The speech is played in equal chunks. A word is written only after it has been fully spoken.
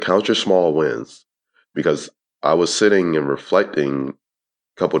count your small wins, because I was sitting and reflecting a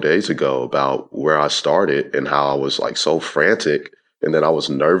couple days ago about where I started and how I was like so frantic, and then I was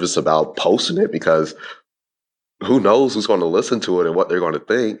nervous about posting it because who knows who's going to listen to it and what they're going to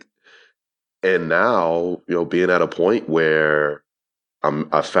think. And now, being at a point where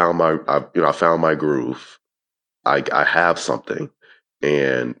I found my groove. I have something,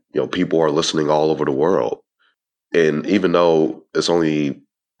 and people are listening all over the world. And even though it's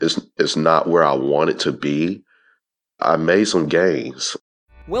not where I want it to be, I made some gains.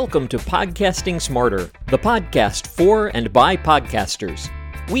 Welcome to Podcasting Smarter, the podcast for and by podcasters.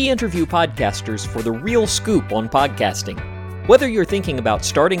 We interview podcasters for the real scoop on podcasting. Whether you're thinking about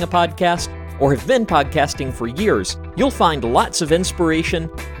starting a podcast or have been podcasting for years, you'll find lots of inspiration,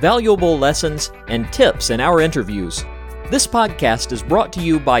 valuable lessons, and tips in our interviews. This podcast is brought to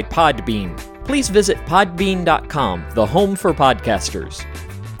you by Podbean. Please visit podbean.com, the home for podcasters.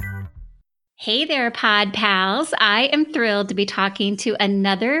 Hey there, Pod Pals. I am thrilled to be talking to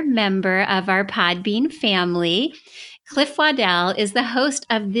another member of our Podbean family. Cliff Waddell is the host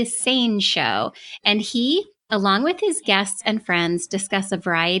of The Sane Show, and he, along with his guests and friends, discuss a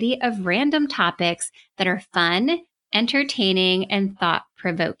variety of random topics that are fun, entertaining, and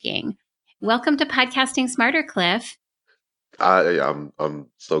thought-provoking. Welcome to Podcasting Smarter, Cliff. I'm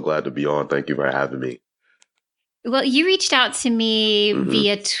so glad to be on. Thank you for having me. Well, you reached out to me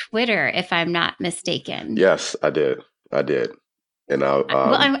via Twitter, if I'm not mistaken. Yes, I did. And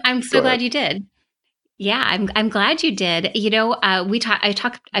I'm so glad you did. Yeah, I'm glad you did.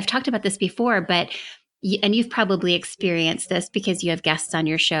 I've talked about this before, but and you've probably experienced this because you have guests on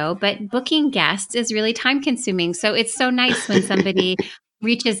your show, but booking guests is really time consuming. So it's so nice when somebody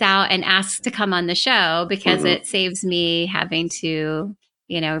reaches out and asks to come on the show, because it saves me having to,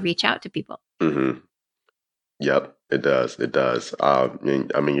 reach out to people. Mm-hmm. Yep, it does. I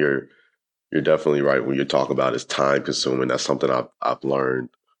mean, you're definitely right when you talk about it's time consuming. That's something I've learned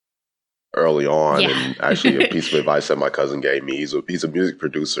early on, and actually a piece of advice that my cousin gave me. He's a music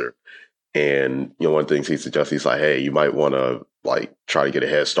producer, and one of the things he suggests, he's like, hey, you might want to like try to get a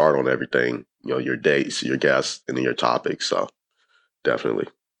head start on everything. Your dates, your guests, and then your topics. So definitely.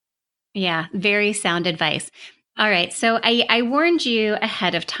 Yeah, very sound advice. All right, so I warned you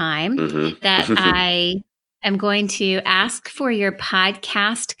ahead of time that I am going to ask for your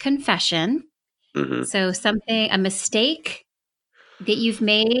podcast confession. So a mistake that you've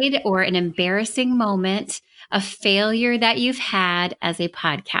made, or an embarrassing moment, a failure that you've had as a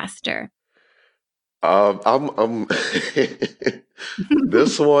podcaster. I'm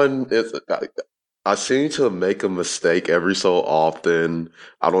this one is, I seem to make a mistake every so often.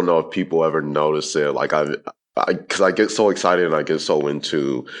 I don't know if people ever notice it. Like because I get so excited and I get so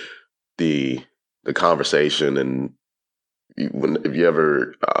into the conversation, and if you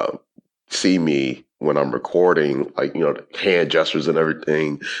ever see me when I'm recording, like hand gestures and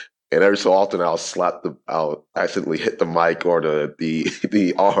everything, and every so often I'll accidentally hit the mic or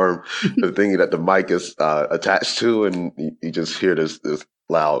the arm, the thing that the mic is attached to, and you just hear this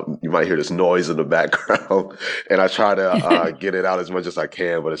loud. You might hear this noise in the background, and I try to get it out as much as I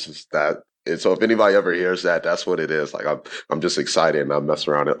can, but it's just that. And so if anybody ever hears that, that's what it is. Like I'm just excited and I mess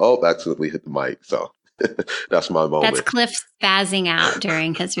around and accidentally hit the mic. So that's my moment. That's Cliff spazzing out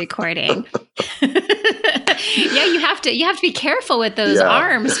during his recording. Yeah, you have to be careful with those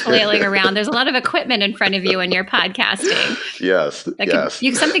arms flailing around. There's a lot of equipment in front of you when you're podcasting. Yes,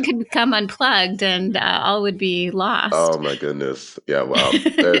 something could become unplugged and all would be lost. Oh my goodness! Yeah, well,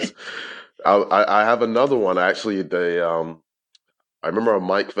 I have another one actually. I remember a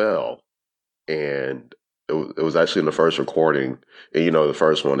mic fell, and it was actually in the first recording. And the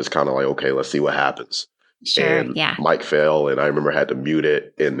first one is kind of like, okay, let's see what happens. Sure. And yeah. Mic fell, and I remember I had to mute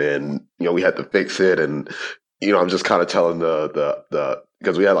it, and then we had to fix it, and I'm just kind of telling the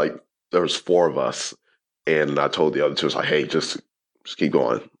because we had there was 4 of us, and I told the other 2, I was like, hey, just keep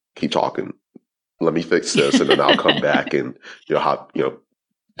going, keep talking, let me fix this, and then I'll come back and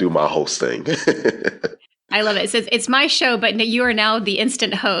do my host thing. I love it. It says, it's my show, but you are now the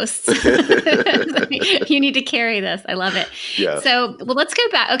instant host. You need to carry this. I love it. Yeah. So, let's go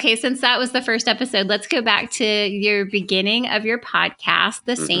back. Okay, since that was the first episode, let's go back to your beginning of your podcast,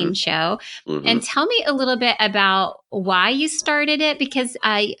 The Sane Show, and tell me a little bit about why you started it, because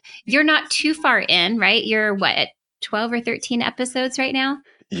you're not too far in, right? You're at 12 or 13 episodes right now?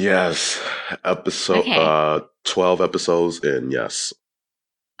 Yes. 12 episodes in, yes.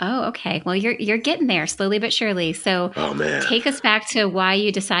 Oh, okay. Well, you're getting there slowly but surely. So take us back to why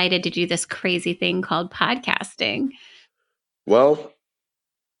you decided to do this crazy thing called podcasting. Well,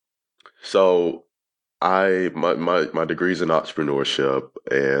 so My degree's in entrepreneurship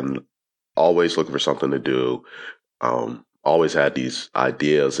and always looking for something to do. Always had these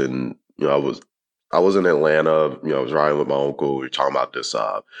ideas, and I was in Atlanta. I was riding with my uncle. We were talking about this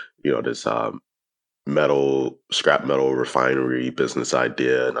this scrap metal refinery business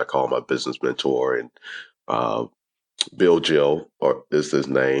idea, and I called my business mentor, and uh, Bill Jill or is his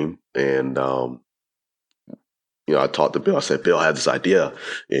name, and I talked to Bill. I said, Bill had this idea,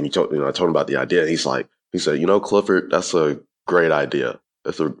 and I told him about the idea. And he said, Clifford, that's a great idea.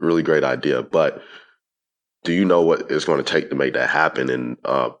 That's a really great idea. But do you know what it's going to take to make that happen? And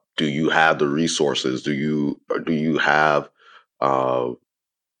do you have the resources? Do you have uh,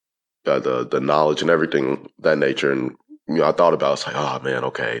 the knowledge and everything that nature? And I thought about it. I was like, oh man,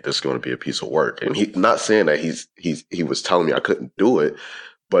 okay, this is going to be a piece of work. And he not saying that he was telling me I couldn't do it,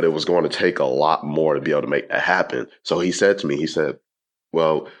 but it was going to take a lot more to be able to make that happen. So he said to me, he said,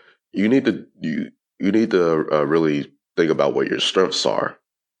 well, you need to really think about what your strengths are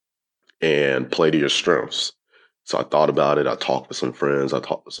and play to your strengths. So I thought about it. I talked with some friends. I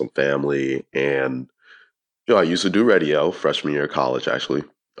talked with some family, and I used to do radio freshman year of college. Actually,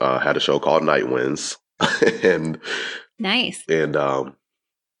 had a show called Night Winds, and Nice. and I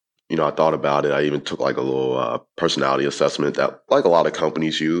thought about it. I even took like a little personality assessment that like a lot of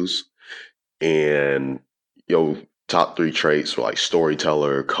companies use. And, top 3 traits were like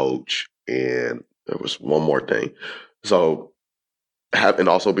storyteller, coach, and there was one more thing. So, and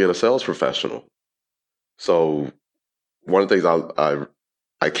also being a sales professional. So, one of the things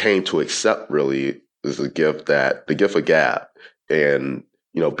I came to accept really is the gift of gab, and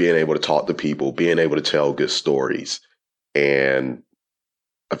being able to talk to people, being able to tell good stories, and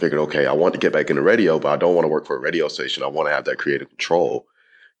I figured, okay, I want to get back into radio, but I don't want to work for a radio station. I want to have that creative control.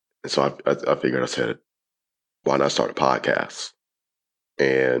 And so I figured, I said, why not start a podcast?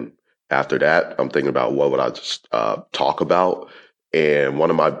 And after that, I'm thinking about what would I just talk about. And one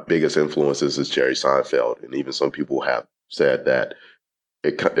of my biggest influences is Jerry Seinfeld. And even some people have said that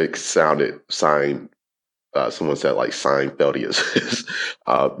it sounded someone said like Seinfeldious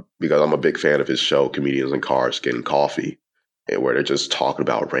because I'm a big fan of his show, Comedians in Cars Getting Coffee, and where they're just talking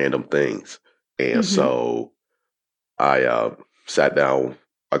about random things. And so I sat down,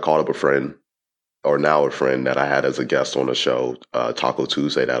 I called up a friend, or now a friend that I had as a guest on the show, Taco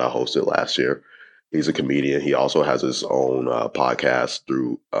Tuesday, that I hosted last year. He's a comedian. He also has his own podcast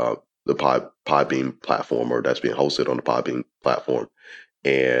through the Podbean platform, or that's being hosted on the Podbean platform.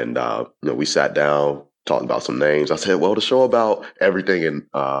 And we sat down, talked about some names. I said, well, the show about everything and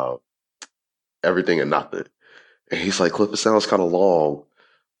nothing. And he's like, Cliff, it sounds kind of long,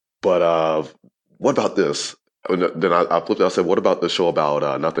 but what about this? And then I flipped it. I said, what about the show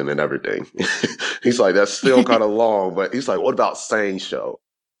about nothing and everything? He's like, that's still kind of long, but he's like, what about Sane Show?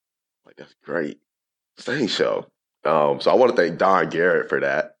 I'm like, that's great. Sane Show. So I want to thank Don Garrett for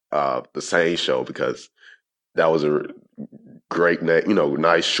that, the Sane Show, because that was a great name,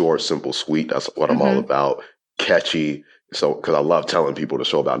 nice, short, simple, sweet. That's what I'm all about. Catchy. So, because I love telling people the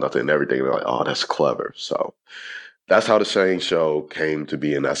show about nothing and everything. And they're like, oh, that's clever. So that's how the Sane Show came to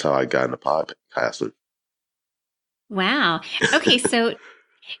be. And that's how I got into podcasting. Wow. Okay. So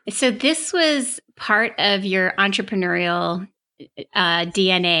this was part of your entrepreneurial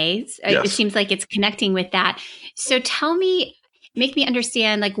DNA. Yes. It seems like it's connecting with that. So tell me, make me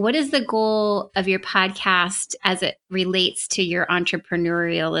understand, like, what is the goal of your podcast as it relates to your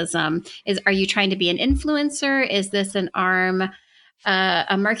entrepreneurialism? Are you trying to be an influencer? Is this an arm,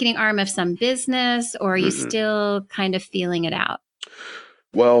 a marketing arm of some business, or are you still kind of feeling it out?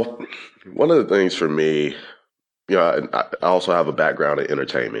 Well, one of the things for me, I also have a background in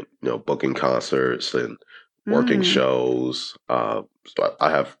entertainment, booking concerts and working shows. So I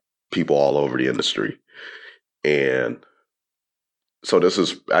have people all over the industry. And so this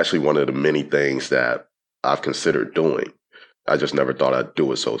is actually one of the many things that I've considered doing. I just never thought I'd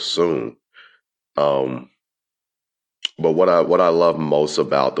do it so soon. But what I love most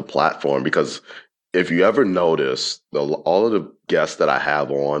about the platform, because if you ever notice, all of the guests that I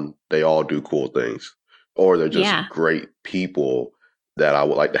have on, they all do cool things, or they're just great people that I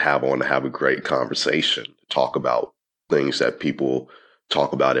would like to have on to have a great conversation, talk about things that people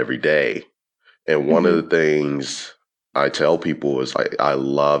talk about every day. And one of the things I tell people is like, I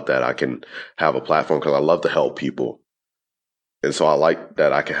love that I can have a platform because I love to help people. And so I like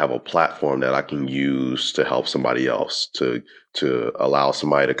that I can have a platform that I can use to help somebody else, to allow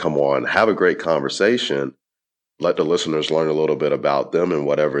somebody to come on, have a great conversation, let the listeners learn a little bit about them and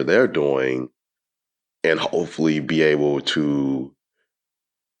whatever they're doing, and hopefully be able to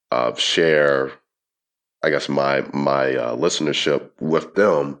share, I guess, my listenership with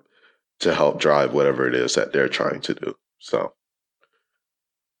them to help drive whatever it is that they're trying to do. So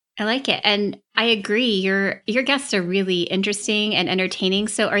I like it. And I agree. Your guests are really interesting and entertaining.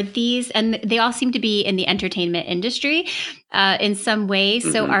 So are these, and they all seem to be in the entertainment industry in some way.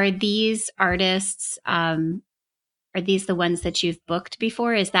 So are these artists, are these the ones that you've booked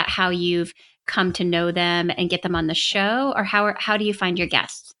before? Is that how you've come to know them and get them on the show? Or how do you find your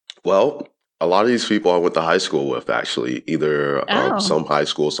guests? Well, a lot of these people I went to high school with, actually, either some high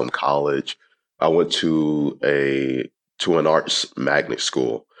school, some college. I went to an arts magnet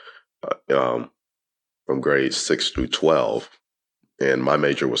school from grades 6 through 12, and my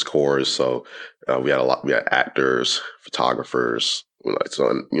major was chorus. So we had actors, photographers.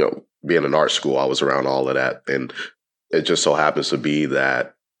 So, being an art school, I was around all of that, and it just so happens to be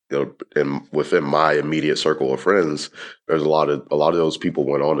that, within my immediate circle of friends, there's a lot of those people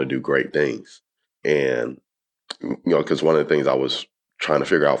went on to do great things. And, because one of the things I was trying to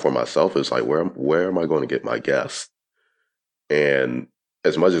figure out for myself is like, where am I going to get my guests? And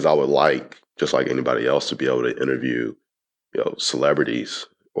as much as I would like, just like anybody else, to be able to interview, celebrities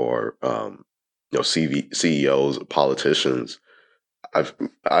or, CEOs, politicians,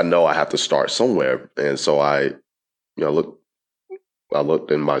 I know I have to start somewhere. And so I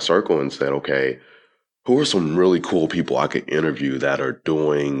looked in my circle and said, okay, who are some really cool people I could interview that are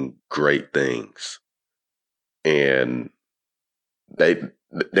doing great things? And they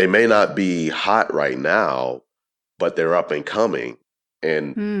may not be hot right now, but they're up and coming,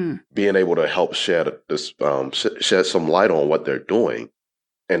 and being able to help shed some light on what they're doing.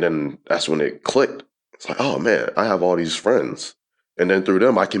 And then that's when it clicked. It's like, oh man, I have all these friends, and then through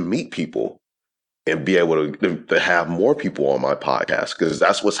them I can meet people and be able to have more people on my podcast, because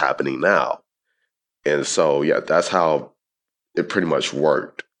that's what's happening now. And so, yeah, that's how it pretty much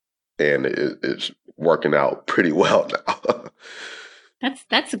worked. And it's working out pretty well now.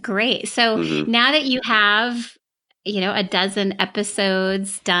 That's great. So now that you have, a dozen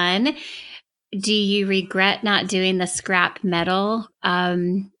episodes done, do you regret not doing the scrap metal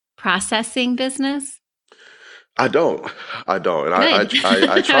processing business? I don't. And I try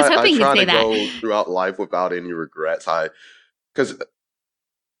to go throughout life without any regrets. Because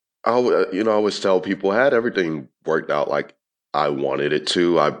I always tell people, had everything worked out like I wanted it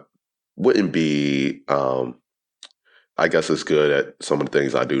to, I wouldn't be, I guess, as good at some of the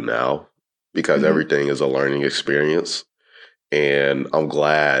things I do now, because everything is a learning experience. And I'm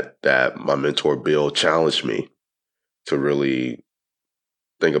glad that my mentor, Bill, challenged me to really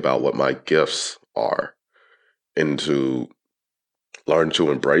think about what my gifts are and to learn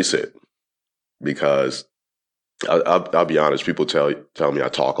to embrace it. Because I'll be honest, people tell me I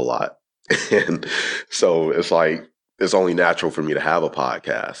talk a lot. And so it's like, it's only natural for me to have a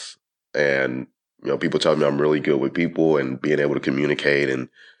podcast. And, people tell me I'm really good with people and being able to communicate. And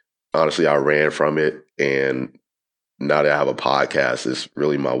honestly, I ran from it. And now that I have a podcast, it's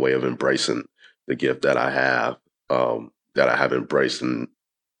really my way of embracing the gift that I have, that I haven't embraced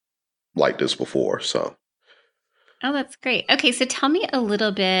like this before. So. Oh, that's great. Okay. So tell me a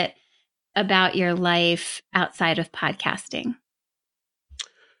little bit about your life outside of podcasting.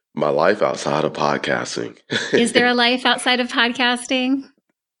 My life outside of podcasting. Is there a life outside of podcasting?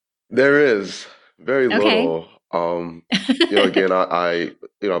 There is very little. Again,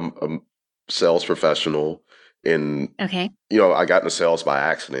 I'm a sales professional, and I got into sales by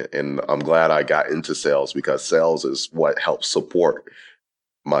accident, and I'm glad I got into sales, because sales is what helps support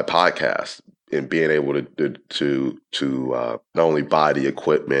my podcast, and being able to not only buy the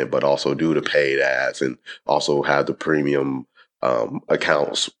equipment, but also do the paid ads, and also have the premium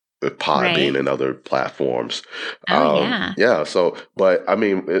accounts with Podbean and other platforms. Yeah. So, but I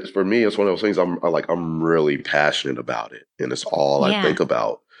mean, for me, it's one of those things I'm really passionate about it, and it's all I think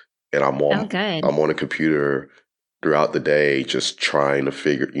about. And I'm on a computer throughout the day, just trying to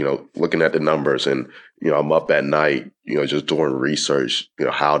figure, looking at the numbers, and, I'm up at night, just doing research,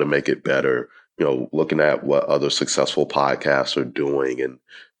 how to make it better, looking at what other successful podcasts are doing, and,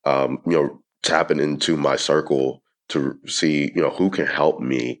 tapping into my circle to see, who can help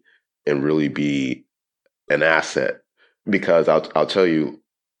me and really be an asset. Because I'll tell you,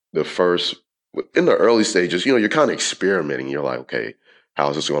 in the early stages, you're kind of experimenting. You're like, okay, how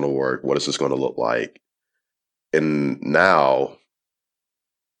is this going to work? What is this going to look like? And now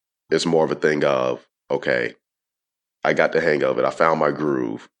it's more of a thing of, okay, I got the hang of it. I found my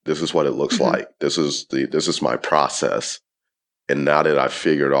groove. This is what it looks like. This is my process. And now that I've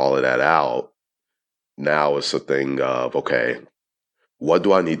figured all of that out, now it's a thing of, okay, what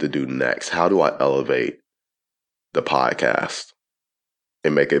do I need to do next? How do I elevate the podcast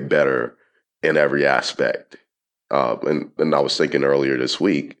and make it better in every aspect? And I was thinking earlier this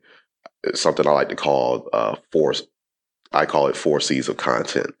week, it's something I like to call I call it 4 C's of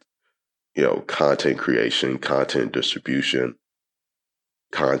content. Content creation, content distribution,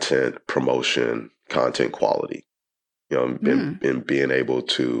 content promotion, content quality. And being able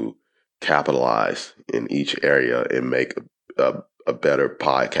to capitalize in each area and make a better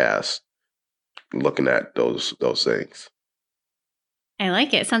podcast looking at those things. I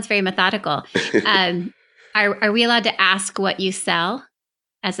like it. It sounds very methodical. Are we allowed to ask what you sell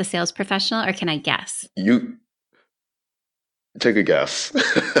as a sales professional, or can I guess? You take a guess.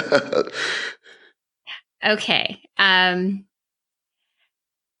 Okay. I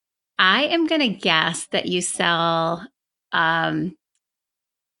am going to guess that you sell some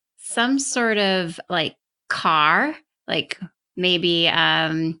sort of like car, like maybe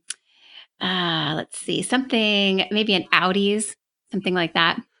let's see, something, maybe an Audi's, something like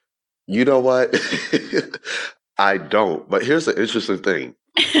that. You know what? I don't. But here's the interesting thing.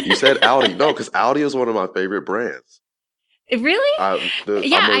 You said Audi. No, because Audi is one of my favorite brands. Really?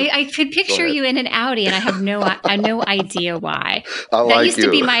 I could Go picture ahead. you in an Audi, and I have no idea why. I That like used to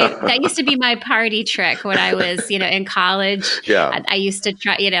you. be that used to be my party trick when I was, in college. Yeah. I used to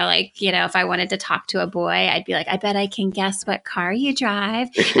try, if I wanted to talk to a boy, I'd be like, I bet I can guess what car you drive,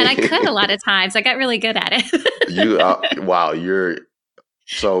 and I could a lot of times. I got really good at it. Wow.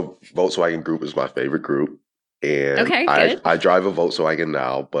 So Volkswagen Group is my favorite group, and Okay, good. I drive a Volkswagen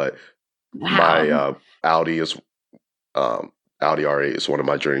now, but Wow. my Audi is Audi R8 is one of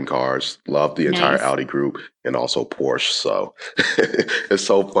my dream cars. Love the entire Nice. Audi group, and also Porsche. So it's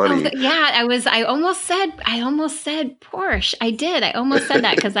so funny. Yeah, I almost said Porsche. I did. I almost said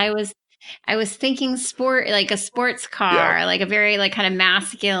that because I was thinking sport, like a sports car, Yeah. like a very like kind of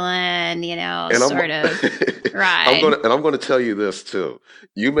masculine, And sort of ride. I'm gonna tell you this too.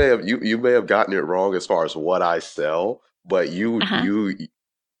 You may have gotten it wrong as far as what I sell, but Uh-huh.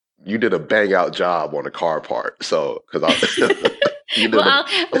 you did a bang out job on the car part. So because you did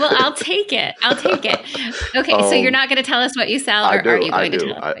I'll take it. I'll take it. Okay, so you're not going to tell us what you sell, or are you going to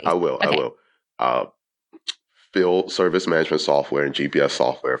tell us what you I sell? will. Okay. I will. Field service management software and GPS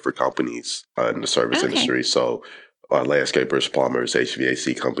software for companies in the service Okay. industry. So landscapers, plumbers,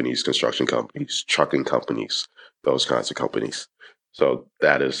 HVAC companies, construction companies, trucking companies, those kinds of companies. So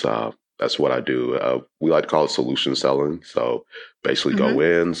that's what I do. We like to call it solution selling. So basically go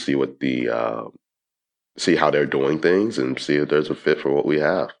in, see what see how they're doing things, and see if there's a fit for what we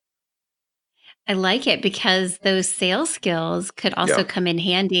have. I like it because those sales skills could also Yeah. come in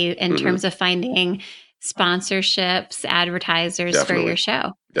handy in terms of finding sponsorships, advertisers for Definitely. your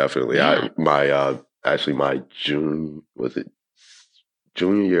show. Definitely. Yeah. My junior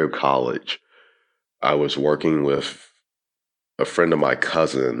year of college, I was working with a friend of my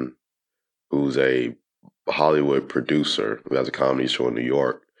cousin who's a Hollywood producer who has a comedy show in New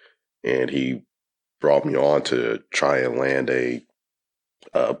York, and he brought me on to try and land a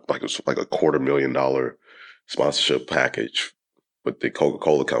like a $250,000 sponsorship package with the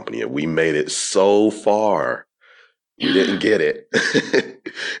Coca-Cola company, and we made it so far. We didn't get it,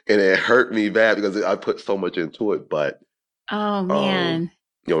 and it hurt me bad because I put so much into it. But Oh man.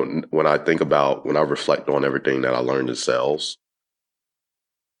 when I reflect on everything that I learned in sales,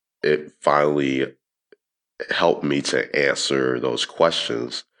 it finally helped me to answer those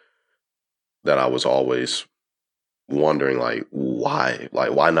questions that I was always wondering, like why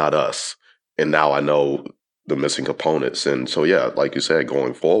not us? And now I know the missing components. And so, yeah, like you said,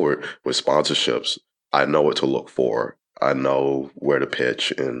 going forward with sponsorships, I know what to look for. I know where to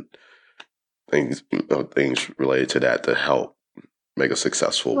pitch and things related to that to help make a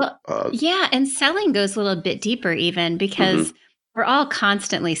successful. Yeah, and selling goes a little bit deeper even because we're all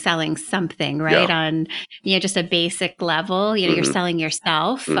constantly selling something, right? Yeah. On just a basic level. You're selling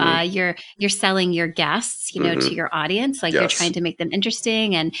yourself. You're selling your guests, to your audience. Like you're Yes. trying to make them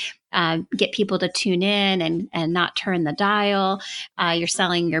interesting and get people to tune in and not turn the dial. You're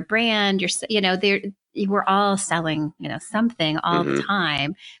selling your brand. We're all selling, something all the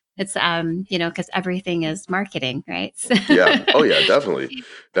time. It's because everything is marketing, right? So Yeah. Oh yeah,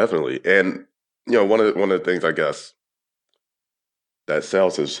 definitely. And one of the things I guess that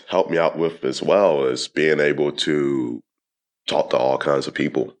sales has helped me out with as well is being able to talk to all kinds of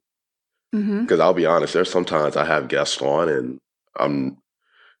people. Because I'll be honest, there's sometimes I have guests on, and I'm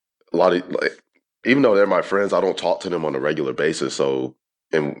even though they're my friends, I don't talk to them on a regular basis. So,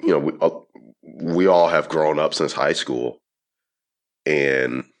 and we all have grown up since high school,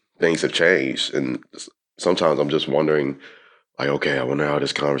 and things have changed. And sometimes I'm just wondering, like, okay, I wonder how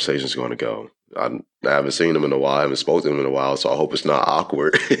this conversation is going to go. I haven't seen them in a while. I haven't spoken to them in a while, so I hope it's not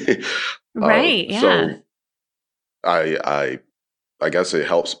awkward. Right. Yeah. So I guess it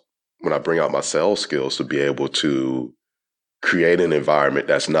helps when I bring out my sales skills to be able to create an environment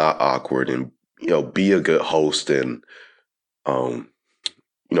that's not awkward and, be a good host and,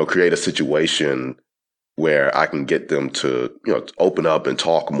 create a situation where I can get them to, open up and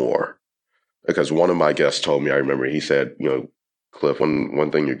talk more. Because one of my guests told me, I remember he said, Cliff,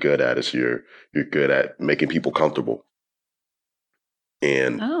 one thing you're good at is you're good at making people comfortable.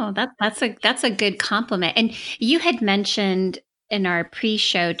 And that's a good compliment. And you had mentioned in our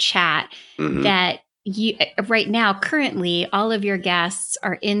pre-show chat that you right now, currently, all of your guests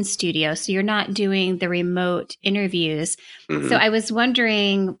are in studio, so you're not doing the remote interviews. So I was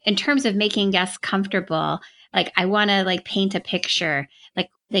wondering, in terms of making guests comfortable, like I want to like paint a picture.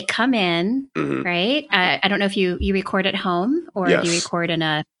 Like they come in, right? I don't know if you record at home or do you record in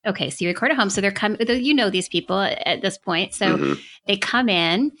a? Okay, so you record at home. So they're coming. These people at this point, so they come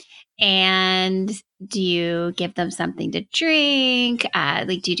in. And do you give them something to drink?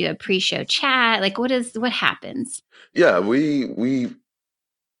 Like, do you do a pre-show chat? Like, what happens? Yeah, we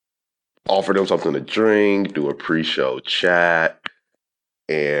offer them something to drink, do a pre-show chat,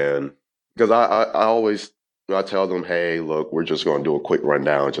 and because I always I tell them, hey, look, we're just going to do a quick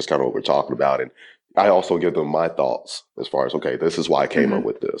rundown, just kind of what we're talking about, and I also give them my thoughts as far as, okay, this is why I came up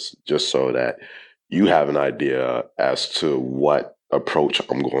with this, just so that you have an idea as to what approach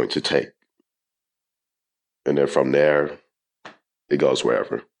I'm going to take. And then from there, it goes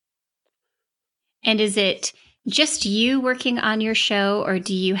wherever. And is it just you working on your show, or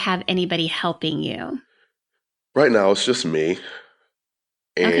do you have anybody helping you? Right now, it's just me.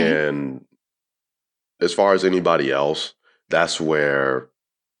 And as far as anybody else, that's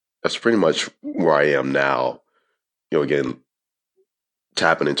pretty much where I am now. Again,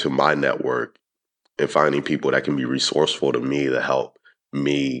 tapping into my network and finding people that can be resourceful to me to help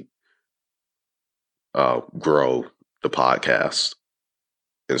me grow the podcast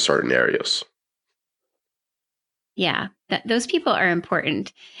in certain areas. Yeah, those people are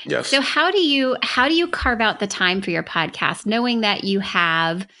important. Yes. So how do you carve out the time for your podcast, knowing that you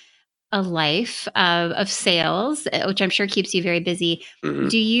have a life of sales, which I'm sure keeps you very busy?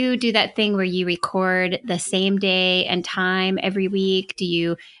 Do you do that thing where you record the same day and time every week? Do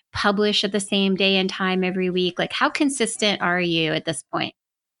you publish at the same day and time every week? Like, how consistent are you at this point?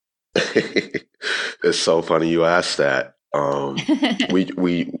 It's so funny you asked that.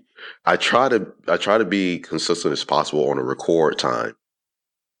 I try to be consistent as possible on the record time,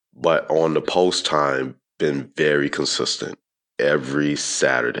 but on the post time, been very consistent every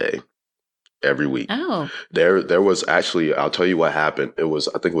Saturday, every week. Oh, there was actually, I'll tell you what happened. I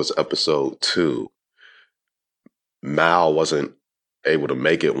think it was episode 2. Mal wasn't able to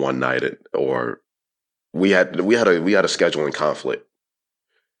make it one night, or we had a scheduling conflict,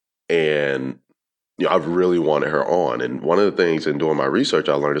 and I really wanted her on. And one of the things in doing my research,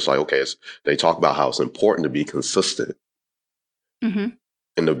 I learned, it's like, okay, they talk about how it's important to be consistent in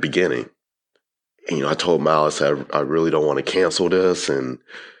the beginning. And, I told Mal, I said, I really don't want to cancel this. And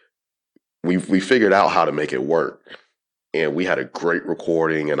we figured out how to make it work. And we had a great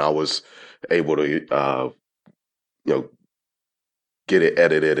recording, and I was able to, get it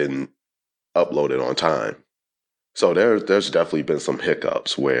edited and uploaded on time. So there's definitely been some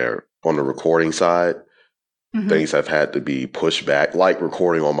hiccups where on the recording side, things have had to be pushed back, like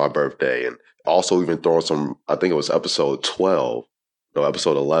recording on my birthday, and also even throwing some, I think it was episode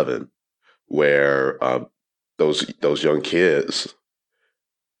 11, where those young kids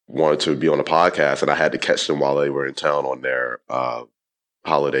wanted to be on a podcast, and I had to catch them while they were in town on their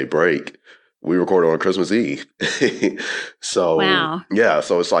holiday break. We recorded on Christmas Eve. So, wow. Yeah,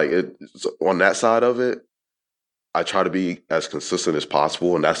 so it's like on that side of it, I try to be as consistent as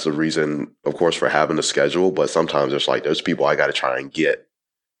possible, and that's the reason, of course, for having a schedule. But sometimes there's people I got to try and get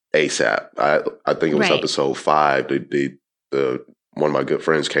ASAP. I think it was episode 5. The one of my good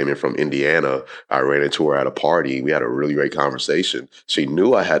friends came in from Indiana. I ran into her at a party. We had a really great conversation. She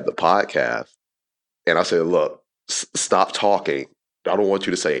knew I had the podcast, and I said, "Look, stop talking. I don't want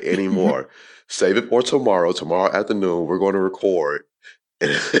you to say any more. Save it for tomorrow. Tomorrow afternoon, we're going to record,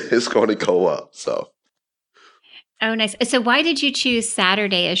 and it's going to go up." So. Oh, nice. So why did you choose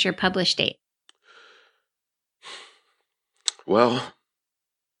Saturday as your published date? Well,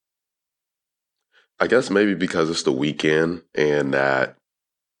 I guess maybe because it's the weekend, and that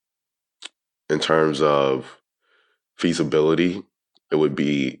in terms of feasibility,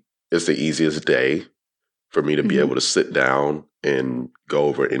 it's the easiest day for me to be able to sit down and go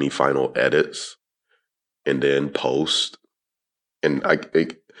over any final edits and then post. And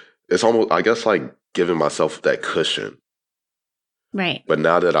it's almost, I guess, like giving myself that cushion. Right. But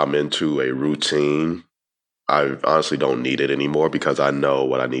now that I'm into a routine, I honestly don't need it anymore because I know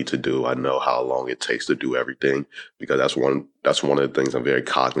what I need to do. I know how long it takes to do everything, because that's one of the things I'm very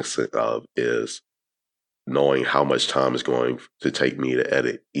cognizant of, is knowing how much time is going to take me to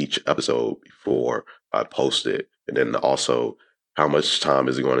edit each episode before I post it. And then also how much time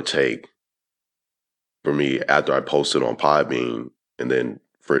is it going to take for me after I post it on Podbean, and then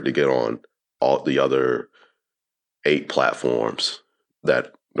for it to get on all the other 8 platforms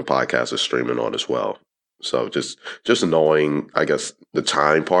that the podcast is streaming on as well. So just knowing, I guess, the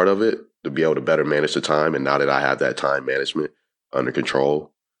time part of it, to be able to better manage the time. And now that I have that time management under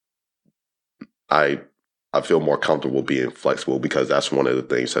control, I feel more comfortable being flexible, because that's one of the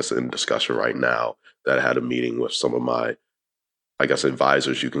things that's in discussion right now, that I had a meeting with some of my, I guess,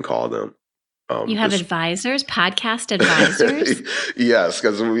 advisors, you can call them. You have advisors, podcast advisors? Yes,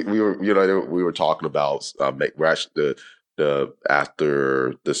 because we were talking about we're actually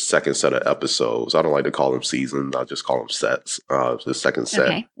after the second set of episodes. I don't like to call them seasons. I just call them sets. The second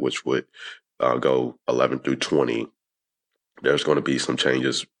set, which would go 11 through 20, there's going to be some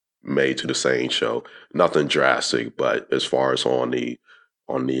changes made to the same show. Nothing drastic, but as far as on the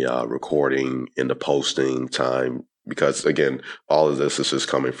recording and the posting time, because again, all of this is just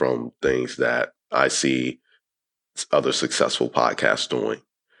coming from things that I see other successful podcasts doing,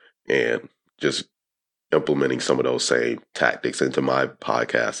 and just implementing some of those same tactics into my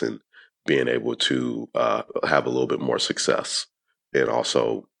podcast, and being able to have a little bit more success, and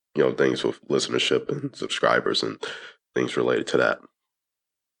also, things with listenership and subscribers and things related to that.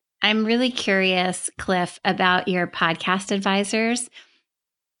 I'm really curious, Cliff, about your podcast advisors.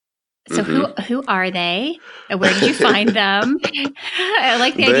 So who are they? Where did you find them? I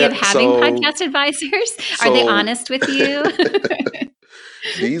like the idea of having podcast advisors. Are they honest with you?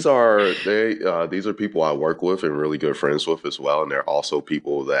 These are people I work with and really good friends with as well. And they're also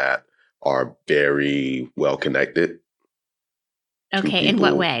people that are very well connected. Okay. In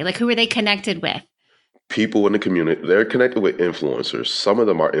what way? Like, who are they connected with? People in the community. They're connected with influencers. Some of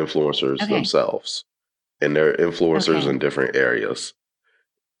them are influencers themselves, and they're influencers in different areas.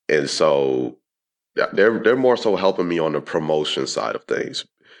 And so they're more so helping me on the promotion side of things,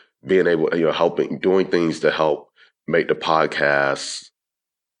 being able, doing things to help make the podcast,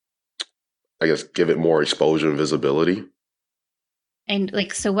 I guess, give it more exposure and visibility. And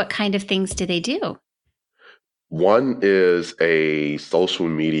so what kind of things do they do? One is a social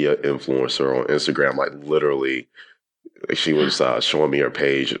media influencer on Instagram. Like, literally, she was showing me her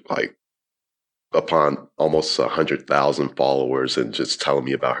page, like, upon almost 100,000 followers, and just telling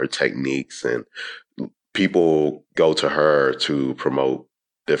me about her techniques, and people go to her to promote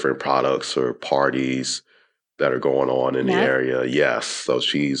different products or parties that are going on in the area. Yes. So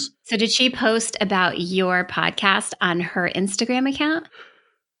did she post about your podcast on her Instagram account?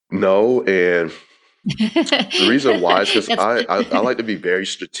 No. And the reason why is because I like to be very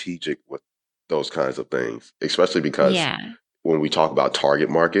strategic with those kinds of things, especially because when we talk about target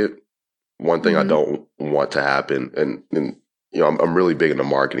market, one thing I don't want to happen, and I'm really big into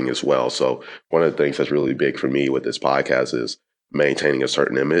marketing as well. So one of the things that's really big for me with this podcast is maintaining a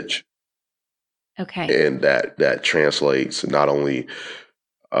certain image. Okay. And that translates not only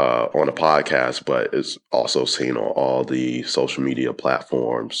on a podcast, but is also seen on all the social media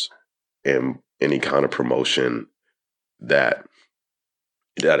platforms, and any kind of promotion that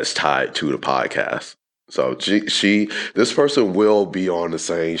is tied to the podcast. So this person will be on the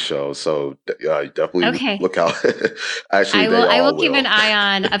same show. So definitely look out. Actually, I will keep an eye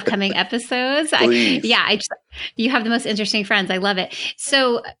on upcoming episodes. You have the most interesting friends. I love it.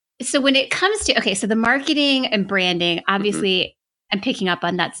 So when it comes to, so the marketing and branding, obviously I'm picking up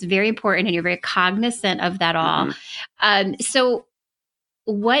on that's very important, and you're very cognizant of that all. So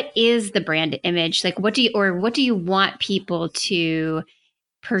what is the brand image? Like, what do you want people to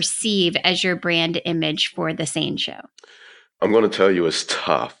perceive as your brand image for the Sane Show? I'm going to tell you it's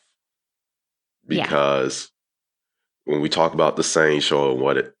tough, because when we talk about the Sane Show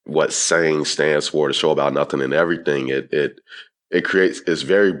and what Sane stands for, the show about nothing and everything, it creates, it's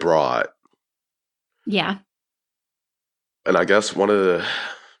very broad. Yeah. And I guess what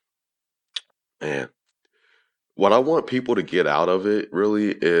I want people to get out of it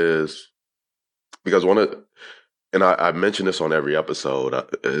really is, because and I mention this on every episode,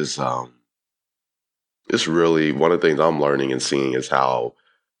 is it's really one of the things I'm learning and seeing is how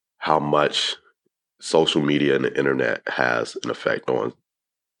much social media and the internet has an effect on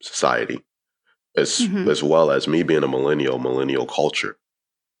society, as well as me being a millennial culture.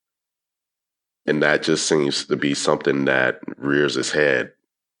 And that just seems to be something that rears its head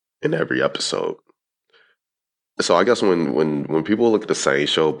in every episode. So I guess when people look at the Sane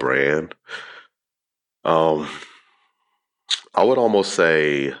Show brand, Um, I would almost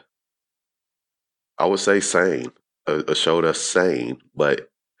say, I would say sane, a show that's sane, but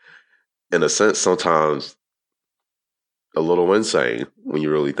in a sense, sometimes a little insane when you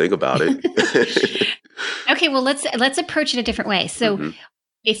really think about it. Okay, well let's approach it a different way. So hmm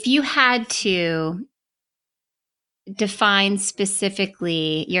if you had to define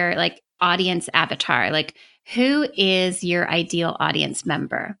specifically your like audience avatar, like who is your ideal audience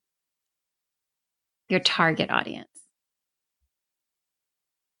member, your target audience?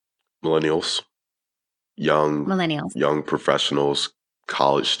 Millennials, young, Millennials. young professionals,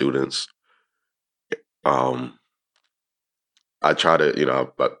 college students. Um, I try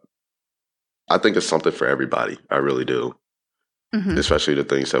to, but I think it's something for everybody. I really do, Hmm. especially the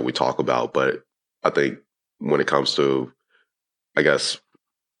things that we talk about. But I think when it comes to, I guess,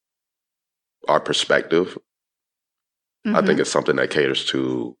 our perspective, I think Hmm. it's something that caters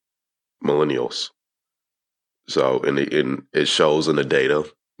to millennials. So, it shows in the data.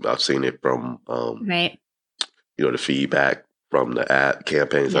 I've seen it from, Right. the feedback from the ad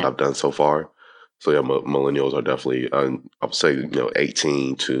campaigns that Yeah. I've done so far. So, yeah, millennials are definitely, I would say,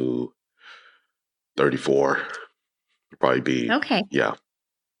 18 to 34 would probably be, Okay. yeah.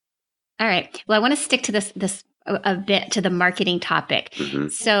 All right. Well, I want to stick to this a bit to the marketing topic. hmm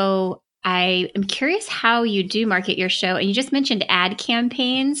So I am curious how you do market your show. And you just mentioned ad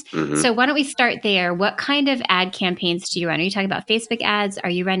campaigns. hmm So why don't we start there? What kind of ad campaigns do you run? Are you talking about Facebook ads? Are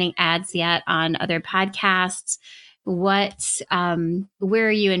you running ads yet on other podcasts? Where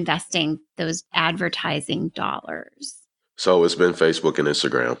are you investing those advertising dollars? So it's been Facebook and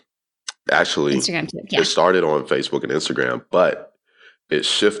Instagram. Actually, Instagram too. it Yeah. started on Facebook and Instagram, but it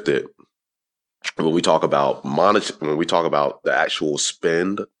shifted when we talk about when we talk about the actual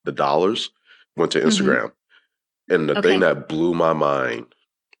spend, the dollars went to Hmm. Instagram. And the thing Okay. that blew my mind,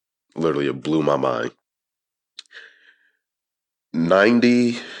 literally it blew my mind,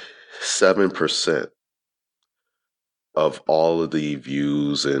 97% of all of the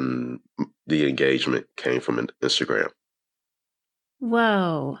views and the engagement came from Instagram.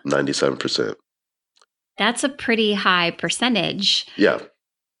 Whoa. 97%. That's a pretty high percentage. Yeah.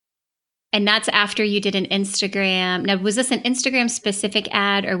 And that's after you did an Instagram. Now, was this an Instagram specific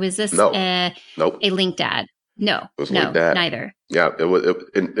ad or was this No. a Nope. linked ad? No, It was like no, that. neither. Yeah. It was,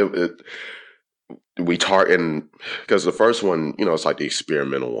 we target, because the first one, it's like the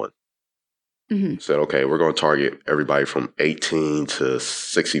experimental one. Hmm. Said, okay, we're going to target everybody from 18 to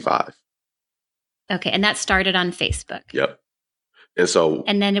 65. Okay. And that started on Facebook. Yep. And so,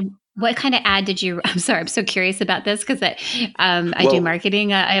 And then what kind of ad did you? I'm sorry, I'm so curious about this because I do well, marketing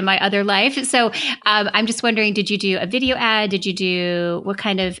in my other life. So I'm just wondering, did you do a video ad? Did you do what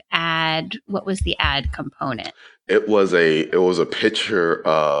kind of ad? What was the ad component? it was a picture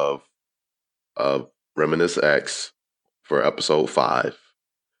of Reminisce X for episode 5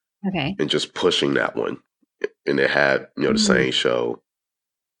 Okay. and just pushing that one. And it had, the Mhm. same show,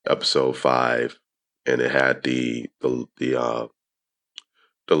 episode 5, and it had the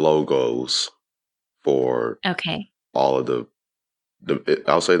logos for Okay. all of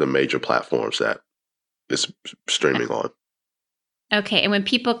I'll say the major platforms that it's streaming on. Okay. And when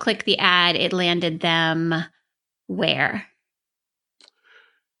people click the ad, it landed them where?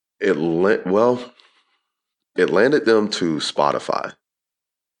 Well, it landed them to Spotify,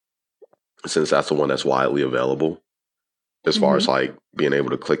 since that's the one that's widely available as far as Hmm. like being able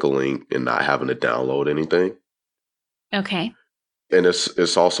to click a link and not having to download anything. Okay. And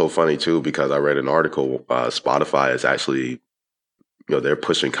it's also funny too, because I read an article. Spotify is actually, they're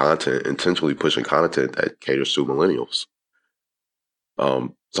intentionally pushing content that caters to millennials.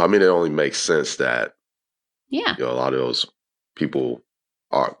 So I mean, it only makes sense that Yeah. a lot of those people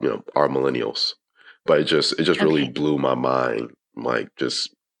are millennials. But it just really Okay. blew my mind, like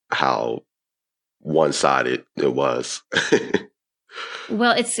just how one-sided it was.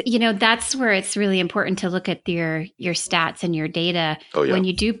 Well, that's where it's really important to look at your stats and your data Oh yeah. when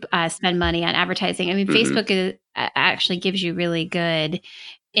you do spend money on advertising. I mean, hmm Facebook actually gives you really good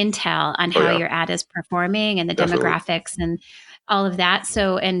intel on Oh how yeah, your ad is performing and the definitely. demographics and all of that.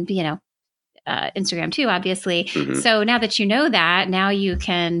 So, and Instagram too, obviously. hmm So now that you know that, now you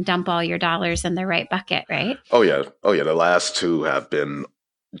can dump all your dollars in the right bucket, right? Oh yeah. Oh yeah. The last two have been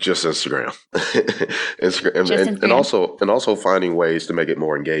just Instagram, Instagram, Just and Instagram. also finding ways to make it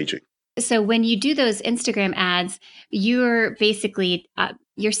more engaging. So when you do those Instagram ads, you're basically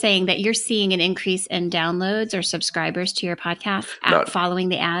you're saying that you're seeing an increase in downloads or subscribers to your podcast Not following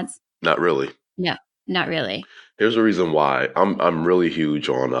the ads. not really. No, not really. Here's the reason why. I'm really huge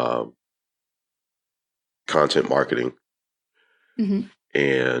on content marketing, Hmm.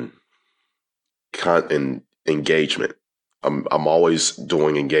 and engagement. I'm always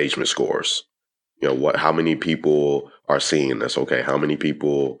doing engagement scores. How many people are seeing this? Okay, how many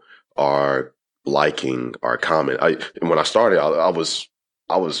people are liking our comment? When I started, I was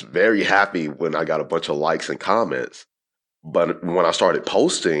very happy when I got a bunch of likes and comments. But when I started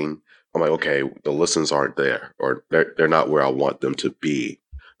posting, I'm like, okay, the listens aren't there, or they're not where I want them to be.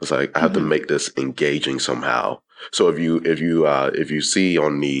 It's like I have to make this engaging somehow. So if you see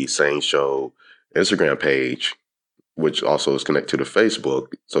on the Sane Show Instagram page, which also is connected to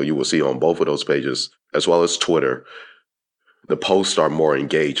Facebook, so you will see on both of those pages as well as Twitter, the posts are more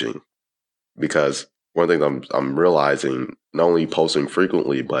engaging because one thing I'm realizing, not only posting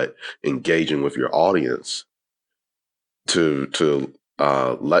frequently but engaging with your audience to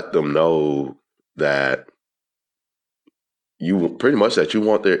let them know that you pretty much that you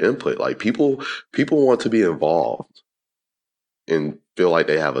want their input. Like people want to be involved and feel like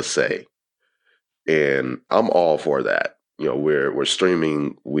they have a say, and I'm all for that. We're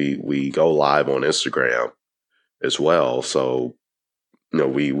streaming. We go live on Instagram as well, so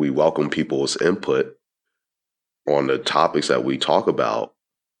we welcome people's input on the topics that we talk about,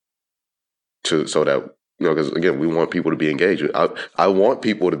 so that because again, we want people to be engaged. I want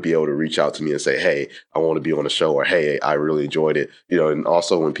people to be able to reach out to me and say, "Hey, I want to be on the show," or "Hey, I really enjoyed it." And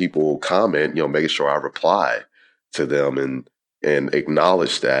also when people comment, making sure I reply to them and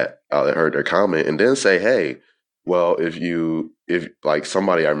acknowledge that I heard their comment, and then say, "Hey, well, if like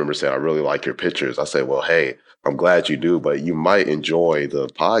somebody I remember said, I really like your pictures." I say, "Well, hey, I'm glad you do, but you might enjoy the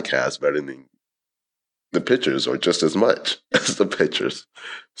podcast better than the pictures, or just as much as the pictures."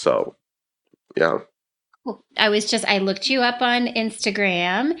 So, yeah. I looked you up on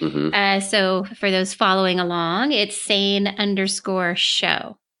Instagram. So for those following along, it's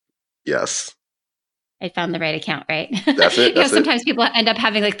sane_show. Yes. I found the right account, right? That's it. Sometimes people end up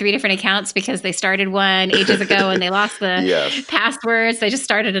having like 3 different accounts because they started one ages ago and they lost the passwords. They just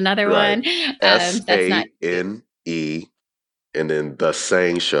started another one. SANE, and then the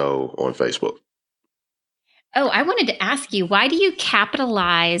Sane Show on Facebook. Oh, I wanted to ask you, why do you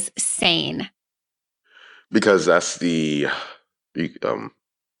capitalize sane? Because that's the excuse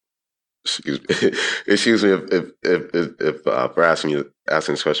me if for asking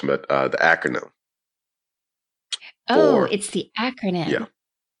this question, but the acronym. It's the acronym. Yeah.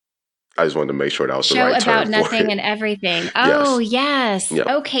 I just wanted to make sure that was Show the right term. About Nothing and Everything. Oh, yes. Yep.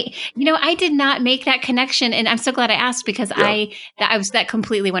 Okay. I did not make that connection, and I'm so glad I asked because that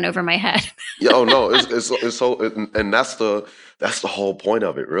completely went over my head. Yeah. Oh no, it's so, and that's the whole point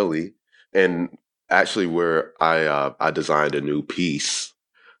of it, really. And actually, where I designed a new piece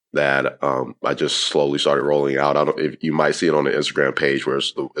that I just slowly started rolling out. I don't if you might see it on the Instagram page where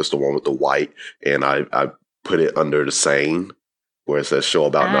it's the one with the white, and I put it under the Sane, where it says Show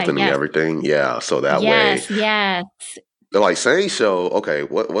About Nothing and Everything. Yeah, so that way. Yes. They're like, Sane Show. Okay,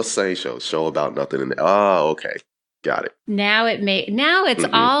 what's Sane Show? Show About Nothing and okay. Got it. Now it's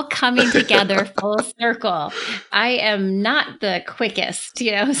all coming together full circle. I am not the quickest, so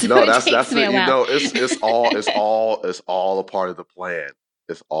it takes me a while. It's all a part of the plan.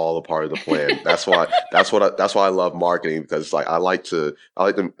 It's all a part of the plan. That's why I love marketing, because it's like I like to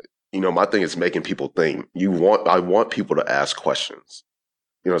my thing is making people think. I want people to ask questions.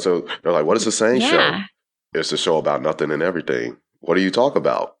 So they're like, what is the Sane Show? It's a show about nothing and everything. What do you talk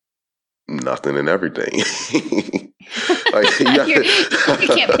about? Nothing and everything. You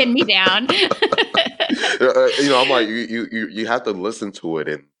can't pin me down. I'm like, you have to listen to it,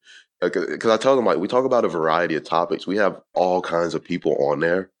 and because I tell them, like, we talk about a variety of topics. We have all kinds of people on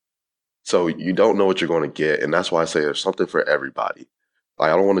there, so you don't know what you're going to get, and that's why I say there's something for everybody.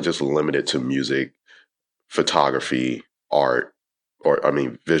 Like, I don't want to just limit it to music, photography, art, or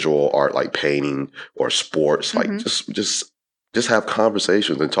visual art like painting or sports. Like, just have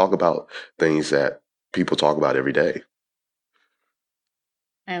conversations and talk about things that people talk about every day.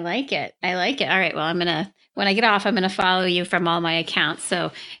 I like it. All right. Well, when I get off, I'm going to follow you from all my accounts.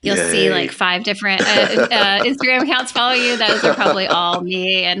 So you'll see like 5 different Instagram accounts follow you. Those are probably all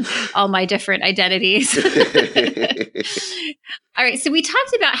me and all my different identities. All right. So we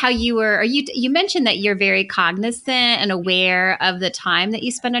talked about how you mentioned that you're very cognizant and aware of the time that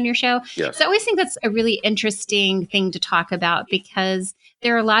you spend on your show. Yes. So I always think that's a really interesting thing to talk about, because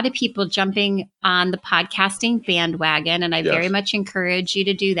there are a lot of people jumping on the podcasting bandwagon, and I very much encourage you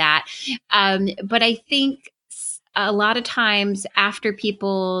to do that. But I think a lot of times after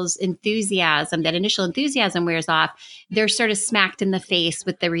people's that initial enthusiasm wears off, they're sort of smacked in the face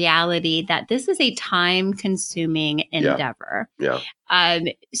with the reality that this is a time-consuming endeavor.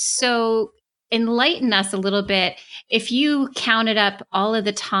 So enlighten us a little bit. If you counted up all of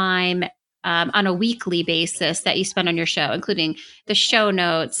the time on a weekly basis that you spend on your show, including the show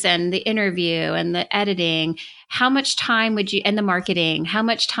notes and the interview and the editing, how much time would you, and the marketing, how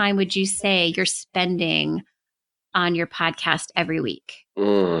much time would you say you're spending on your podcast every week?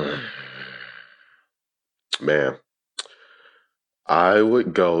 Man, I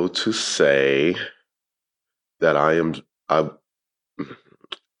would go to say that I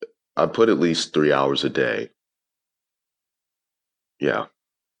put at least 3 hours a day. Yeah,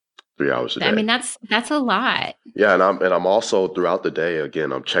 3 hours a day. I mean, that's a lot. Yeah, and I'm also throughout the day,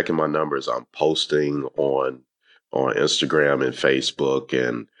 again, I'm checking my numbers. I'm posting on Instagram and Facebook,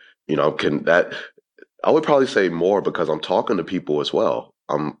 and I would probably say more because I'm talking to people as well.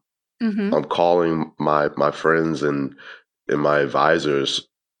 I'm calling my friends and my advisors,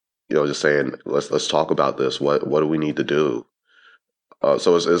 just saying, let's talk about this. What do we need to do?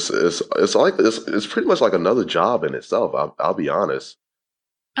 So it's pretty much like another job in itself. I'll be honest.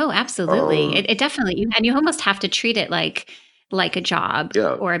 Oh, absolutely. Um, It definitely, and you almost have to treat it like a job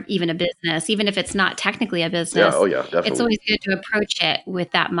yeah, or even a business, even if it's not technically a yeah, business. oh yeah, It's definitely. always good to approach it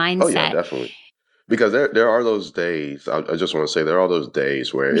with that Oh yeah, mindset. definitely. Because there are those days. I just want to say there are those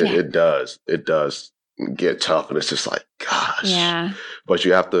days where Yeah. it does get tough, and it's just like, gosh. Yeah. But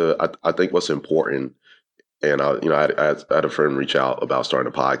you have to. I think what's important, and I had a friend reach out about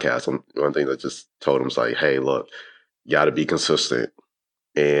starting a podcast. And one thing that just told him is like, hey, look, you got to be consistent,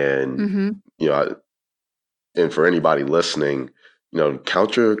 and hmm and for anybody listening,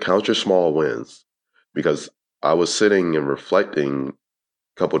 count your small wins, because I was sitting and reflecting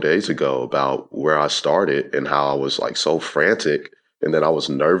couple days ago about where I started and how I was like so frantic, and then I was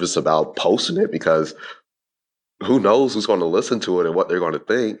nervous about posting it because who knows who's going to listen to it and what they're going to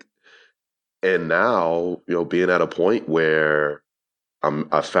think. And now, being at a point where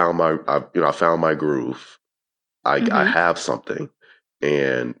I found my groove. I hmm have something,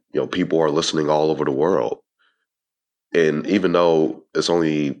 and people are listening all over the world. And even though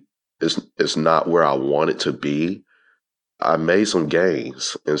it's not where I want it to be, I made some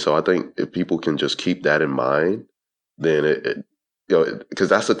gains. And so I think if people can just keep that in mind, then because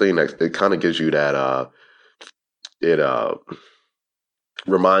that's the thing that it kind of gives you that, it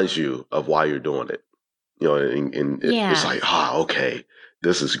reminds you of why you're doing it. It's Yeah. like, okay,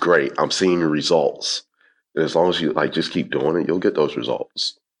 this is great. I'm seeing results. And as long as you like just keep doing it, you'll get those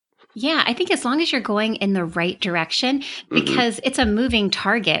results. Yeah, I think as long as you're going in the right direction, Hmm. because it's a moving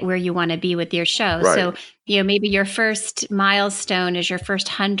target where you want to be with your show. Right. So, maybe your first milestone is your first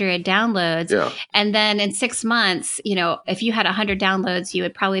 100 downloads. Yeah. And then in 6 months, if you had 100 downloads, you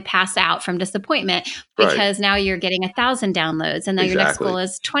would probably pass out from disappointment Right. because now you're getting 1,000 downloads. And now your next goal Exactly.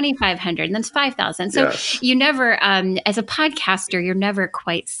 is 2,500 and then it's 5,000. So Yes. you never, as a podcaster, you're never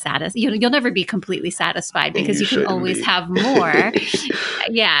quite satisfied. You'll never be completely satisfied And because you you can shouldn't always be. have more.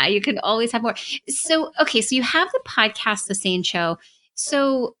 Yeah, you can always have more. So, okay, so you have the podcast, The Sane Show.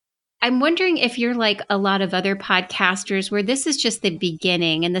 So, I'm wondering if you're like a lot of other podcasters where this is just the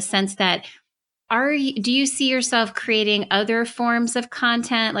beginning in the sense that do you see yourself creating other forms of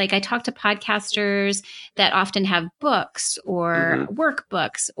content? Like I talk to podcasters that often have books or Hmm.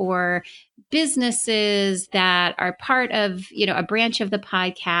 workbooks or businesses that are part of, a branch of the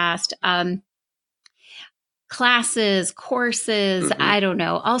podcast. Classes, courses, Hmm. I don't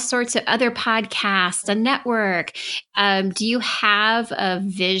know, all sorts of other podcasts, a network. Do you have a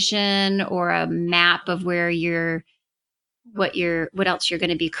vision or a map of where what else you're going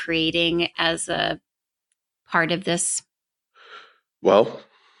to be creating as a part of this? Well,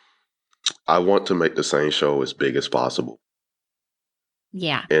 I want to make the same show as big as possible,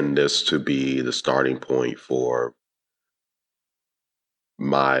 Yeah. and this to be the starting point for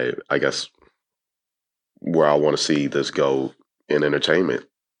I guess, where I want to see this go in entertainment.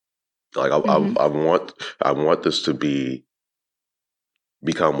 Like hmm I want this to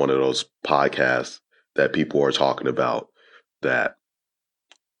become one of those podcasts that people are talking about, that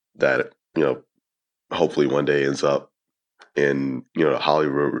that hopefully one day ends up in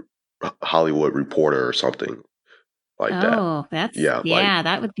Hollywood Reporter or something like that. Oh, Yeah, like, yeah,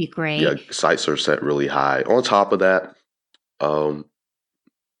 that would be yeah, great. sights are set really high. On top of that, um,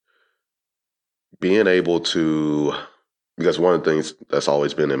 being able to, because one of the things that's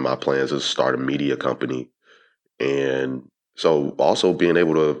always been in my plans is start a media company. And so also being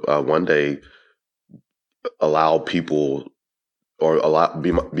able to, one day, allow people, or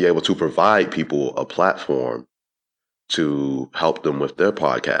be able to provide people a platform to help them with their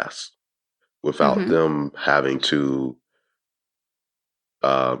podcasts without hmm them having to,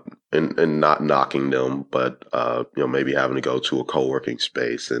 uh, and not knocking them, but maybe having to go to a co-working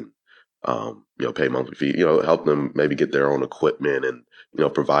space and pay monthly fee, help them maybe get their own equipment and,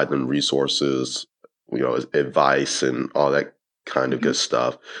 provide them resources, advice and all that kind of good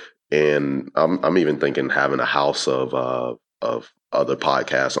stuff. And I'm even thinking having a house of other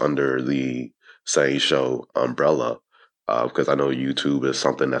podcasts under the Sane Show umbrella, because I know YouTube is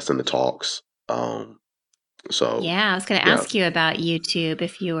something that's in the talks. So yeah, I was going to ask you about YouTube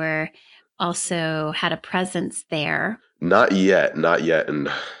if you were also had a presence there. Not yet,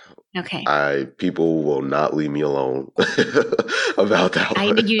 and okay, people will not leave me alone about that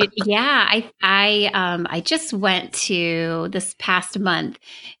one. I just went to this past month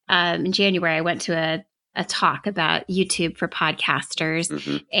in January. I went to a talk about YouTube for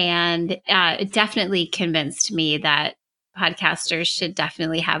podcasters, and it definitely convinced me that podcasters should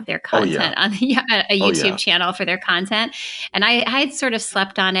definitely have their content on a YouTube channel for their content. And I had sort of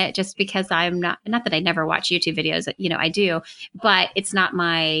slept on it just because I'm not that I never watch YouTube videos, I do, but it's not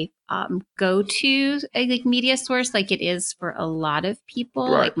my go-to like media source like it is for a lot of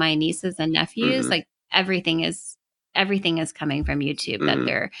people, like my nieces and nephews. Like everything is coming from YouTube that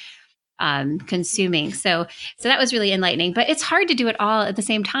they're consuming. So that was really enlightening, but it's hard to do it all at the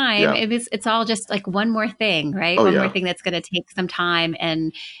same time. It's all just like one more thing, right? One more thing that's going to take some time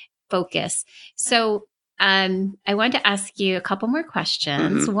and focus. So I wanted to ask you a couple more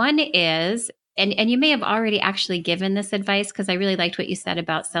questions. One is, and you may have already actually given this advice because I really liked what you said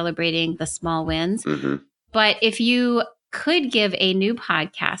about celebrating the small wins. But if you could give a new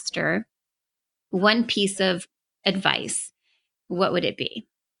podcaster one piece of advice, what would it be?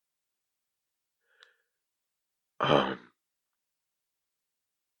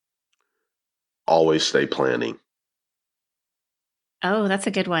 Always stay planning. Oh, that's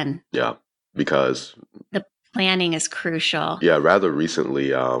a good one. Yeah, because the planning is crucial. Yeah, rather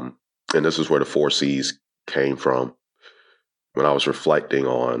recently, and this is where the 4 C's came from. When I was reflecting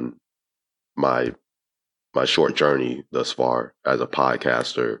on my short journey thus far as a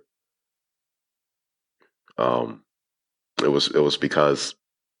podcaster, it was because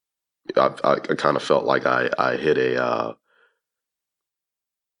I kind of felt like I hit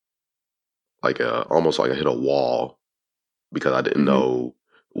almost like I hit a wall because I didn't know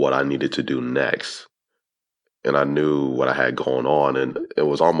what I needed to do next. And I knew what I had going on, and it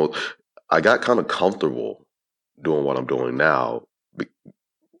was almost, I got kind of comfortable doing what I'm doing now,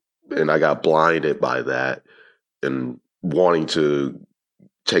 and I got blinded by that and wanting to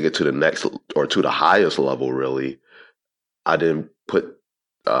take it to the next or to the highest level. Really, I didn't put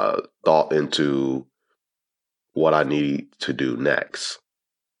thought into what I need to do next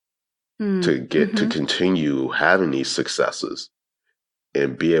to get to continue having these successes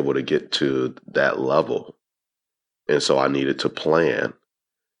and be able to get to that level. And so I needed to plan,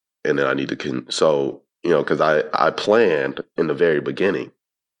 and then I need to because I planned in the very beginning,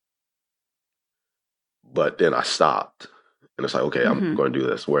 but then I stopped, and it's like, okay, I'm going to do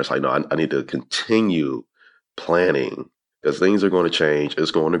this. Where it's like, no, I need to continue planning because things are going to change. It's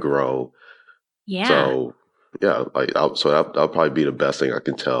going to grow. Yeah. So yeah, that'll probably be the best thing I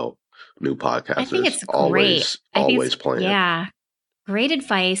can tell new podcasters. I think it's great. Always plan. Yeah, great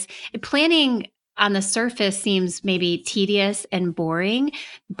advice. Planning on the surface seems maybe tedious and boring,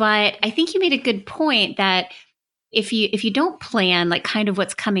 but I think you made a good point that if you don't plan like kind of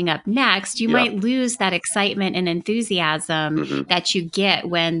what's coming up next, you might lose that excitement and enthusiasm that you get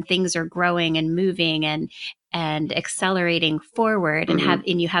when things are growing and moving and accelerating forward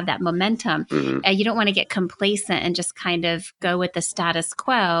and you have that momentum. You don't want to get complacent and just kind of go with the status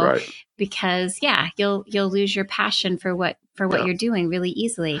quo, because you'll lose your passion for what you're doing really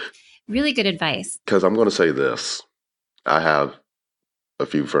easily. Really good advice. Because I'm going to say this, I have a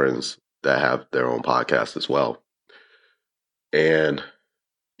few friends that have their own podcast as well, and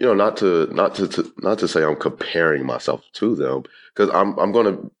not to say I'm comparing myself to them, because I'm going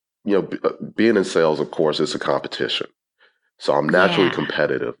to being in sales, of course, it's a competition, so I'm naturally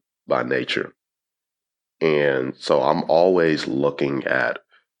competitive by nature, and so I'm always looking at,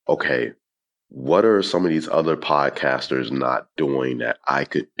 okay, what are some of these other podcasters not doing that I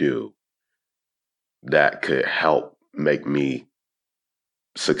could do that could help make me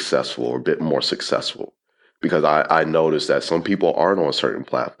successful or a bit more successful? Because I noticed that some people aren't on certain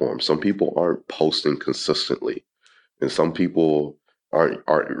platforms. Some people aren't posting consistently. And some people aren't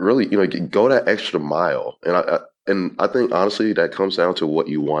really, go that extra mile. And I think, honestly, that comes down to what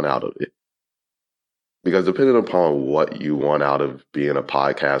you want out of it. Because depending upon what you want out of being a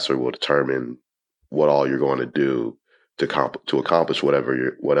podcaster will determine what all you're going to do to accomplish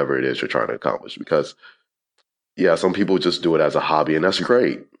whatever it is you're trying to accomplish. Because some people just do it as a hobby, and that's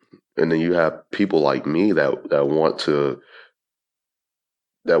great. And then you have people like me that want to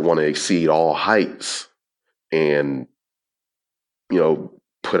that want to exceed all heights and, you know,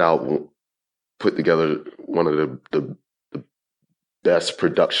 put together one of the best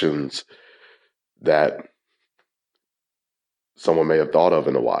productions that someone may have thought of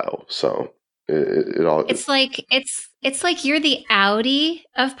in a while. So it all It's like you're the Audi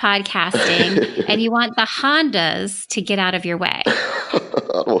of podcasting and you want the Hondas to get out of your way.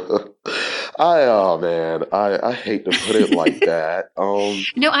 oh man, I hate to put it like that.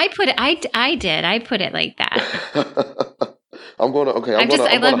 No, I put it like that. I'm gonna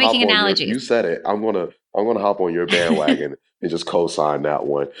I love making analogies. You said it. I'm gonna hop on your bandwagon and just co-sign that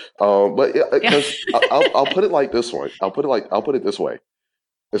one. But yeah, because I'll put it like this one. I'll put it this way.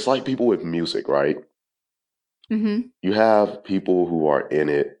 It's like people with music, right? Mm-hmm. You have people who are in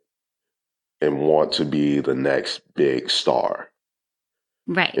it and want to be the next big star.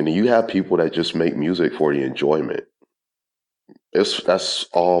 Right. And then you have people that just make music for the enjoyment. That's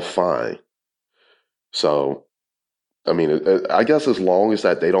all fine. So, I mean, I guess as long as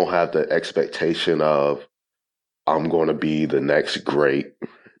that they don't have the expectation of I'm going to be the next great,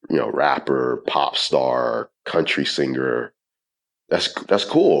 rapper, pop star, country singer, that's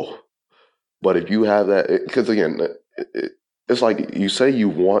cool. But if you have that, because again, it's like you say you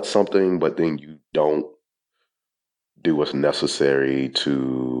want something, but then you don't do what's necessary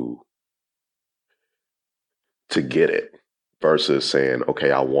to get it, versus saying,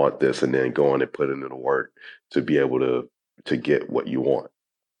 okay, I want this, and then going and putting in the work to be able to get what you want.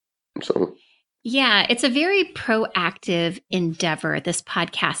 So yeah, it's a very proactive endeavor, this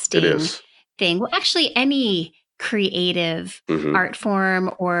podcasting thing. Well, actually, any creative art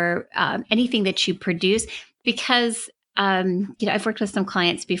form or anything that you produce, because I've worked with some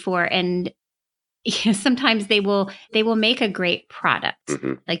clients before, and sometimes they will make a great product.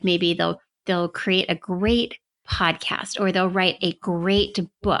 Like maybe they'll create a great podcast, or they'll write a great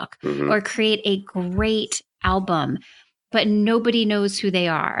book, or create a great album, but nobody knows who they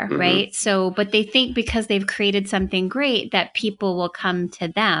are, right? So, but they think because they've created something great that people will come to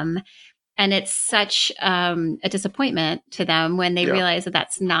them. And it's such a disappointment to them when they realize that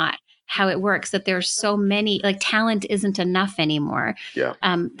that's not how it works, that there's so many, like, talent isn't enough anymore. Yeah.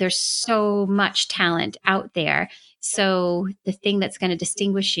 There's so much talent out there. So the thing that's going to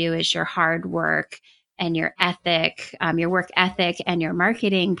distinguish you is your hard work and your ethic, your work ethic, and your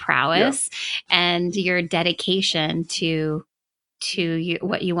marketing prowess, and your dedication to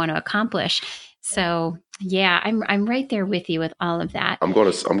what you want to accomplish. So yeah, I'm right there with you with all of that. I'm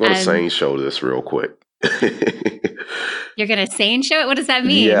gonna saying show this real quick. You're gonna saying show it? What does that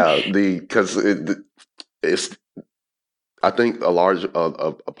mean? Yeah, because it's. I think a large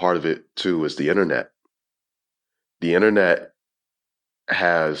a part of it too is the internet. The internet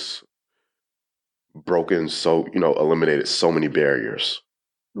has eliminated so many barriers,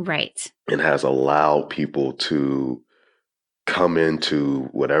 right, and has allowed people to come into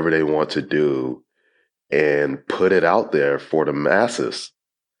whatever they want to do and put it out there for the masses.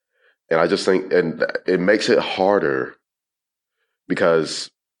 And I just think, and it makes it harder, because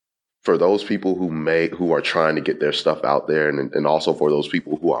for those people who are trying to get their stuff out there, and also for those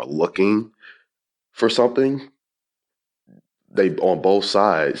people who are looking for something, they, on both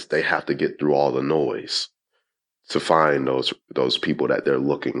sides, they have to get through all the noise to find those people that they're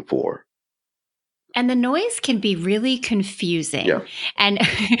looking for. And the noise can be really confusing. Yeah. And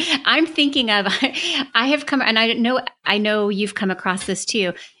I'm thinking of, I have come, and I know you've come across this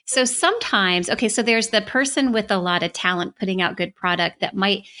too. So sometimes, okay, so there's the person with a lot of talent putting out good product that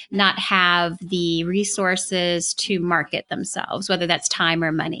might not have the resources to market themselves, whether that's time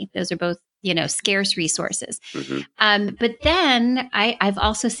or money. Those are both, scarce resources. But then I've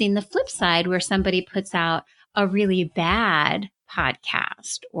also seen the flip side, where somebody puts out a really bad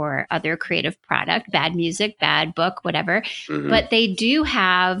podcast or other creative product, bad music, bad book, whatever. But they do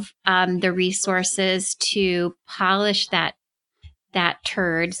have the resources to polish that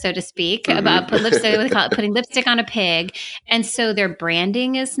turd, so to speak, about putting lipstick on a pig. And so their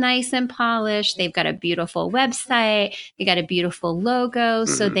branding is nice and polished. They've got a beautiful website. They got a beautiful logo.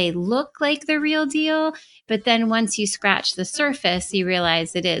 So they look like the real deal. But then once you scratch the surface, you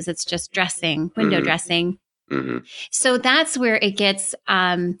realize it's just dressing, window dressing. So that's where it gets,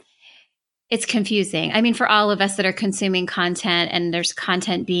 it's confusing. I mean, for all of us that are consuming content, and there's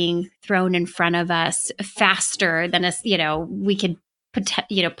content being thrown in front of us faster than us, we could,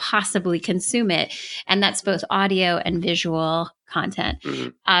 possibly consume it. And that's both audio and visual content.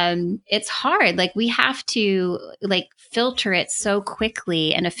 Mhm. It's hard. Like we have to like filter it so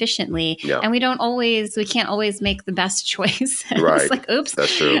quickly and efficiently. Yeah. And we can't always make the best choices. Right. It's like, oops,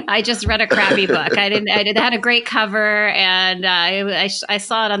 That's true. I just read a crappy book. It had a great cover and I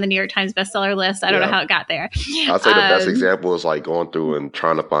saw it on the New York Times bestseller list. I don't know how it got there. I'd say the best example is like going through and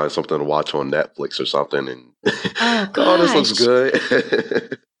trying to find something to watch on Netflix or something and oh, this looks good.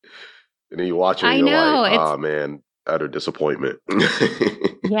 And then you watch it and you're like, oh man, utter disappointment.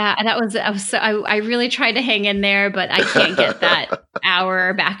 Yeah, I really tried to hang in there, but I can't get that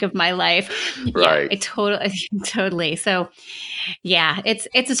hour back of my life. Right. Yeah, totally. So yeah,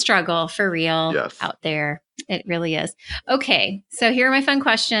 it's a struggle for real out there. It really is. Okay. So here are my fun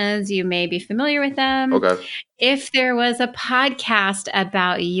questions. You may be familiar with them. Okay. If there was a podcast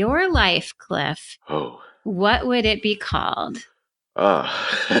about your life, Cliff, what would it be called? Oh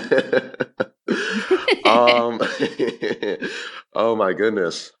my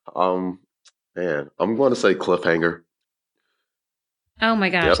goodness. Man, I'm going to say cliffhanger. Oh my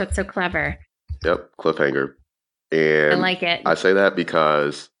gosh, that's so clever. Yep, cliffhanger. And I like it. I say that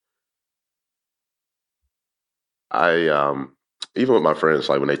because I even with my friends,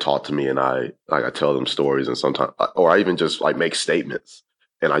 like when they talk to me and I tell them stories and sometimes or I even just like make statements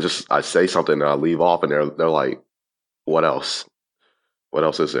and I say something and I leave off and they're like, what else? What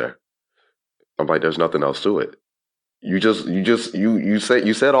else is there? I'm like, there's nothing else to it. You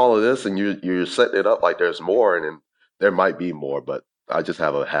said all of this and you're setting it up like there's more and then there might be more, but I just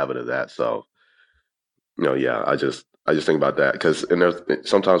have a habit of that. So, I just think about that because and there's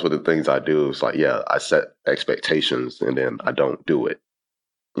sometimes with the things I do, it's like, I set expectations and then I don't do it.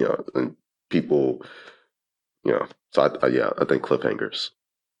 And people, so I think cliffhangers.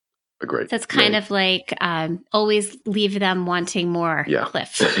 Great. So it's kind of like always leave them wanting more,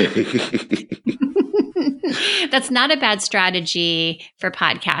 Cliff. That's not a bad strategy for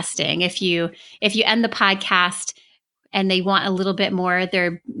podcasting. If you end the podcast and they want a little bit more,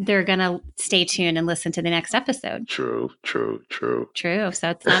 they're gonna stay tuned and listen to the next episode. True. So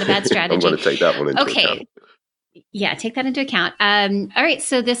it's not a bad strategy. I'm going to take that one into account. Yeah, take that into account. All right.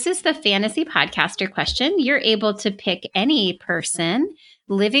 So this is the fantasy podcaster question. You're able to pick any person,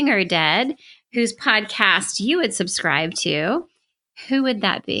 living or dead, whose podcast you would subscribe to. Who would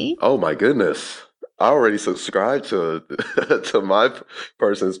that be? Oh my goodness. I already subscribed to my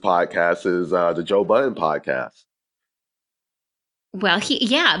person's podcast is the Joe Budden podcast. Well,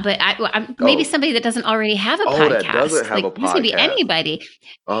 but maybe somebody that doesn't already have a podcast. That doesn't have a podcast. This could be anybody.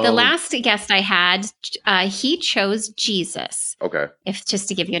 The last guest I had, he chose Jesus. Okay. If just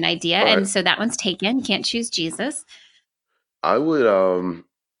to give you an idea. Right. And so that one's taken. You can't choose Jesus. I would I'm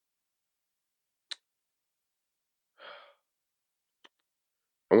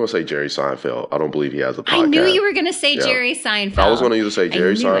going to say Jerry Seinfeld. I don't believe he has a podcast. I knew you were going to say Jerry Seinfeld. I was going to either say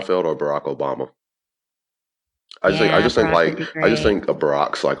Jerry Seinfeld or Barack Obama. I just think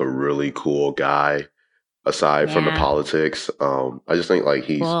Barack's like a really cool guy aside from the politics. I just think like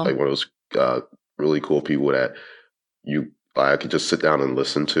he's like one of those really cool people that I could just sit down and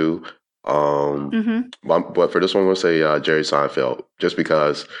listen to. But for this one, I'm going to say Jerry Seinfeld, just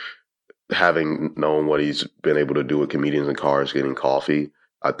because having known what he's been able to do with comedians in cars getting coffee,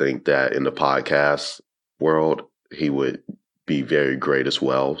 I think that in the podcast world, he would be very great as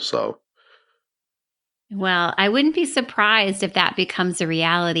well. So. Well, I wouldn't be surprised if that becomes a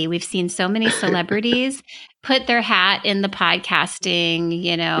reality. We've seen so many celebrities put their hat in the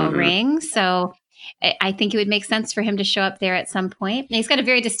podcasting, ring. So I think it would make sense for him to show up there at some point. And he's got a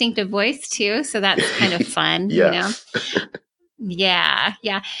very distinctive voice too. So that's kind of fun, Yeah.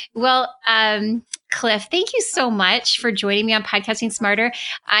 Well, Cliff, thank you so much for joining me on Podcasting Smarter.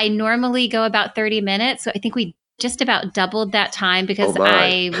 I normally go about 30 minutes. So I think we just about doubled that time because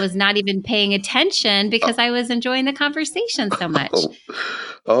I was not even paying attention because I was enjoying the conversation so much.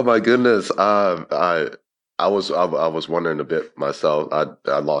 Oh my goodness. I was wondering a bit myself. I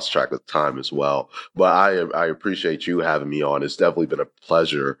lost track of time as well, but I appreciate you having me on. It's definitely been a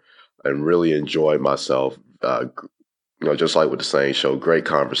pleasure and really enjoyed myself. Just like with the Sane Show, great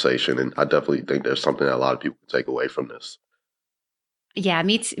conversation. And I definitely think there's something that a lot of people can take away from this. Yeah,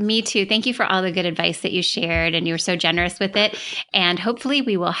 me too. Thank you for all the good advice that you shared, and you were so generous with it. And hopefully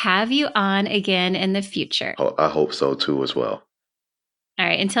we will have you on again in the future. I hope so too as well. All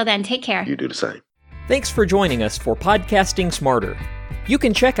right. Until then, take care. You do the same. Thanks for joining us for Podcasting Smarter. You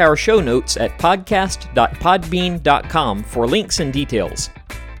can check our show notes at podcast.podbean.com for links and details.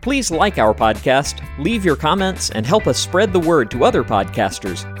 Please like our podcast, leave your comments, and help us spread the word to other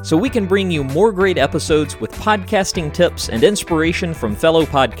podcasters so we can bring you more great episodes with podcasting tips and inspiration from fellow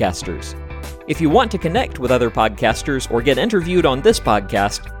podcasters. If you want to connect with other podcasters or get interviewed on this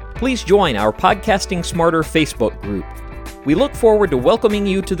podcast, please join our Podcasting Smarter Facebook group. We look forward to welcoming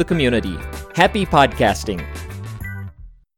you to the community. Happy podcasting!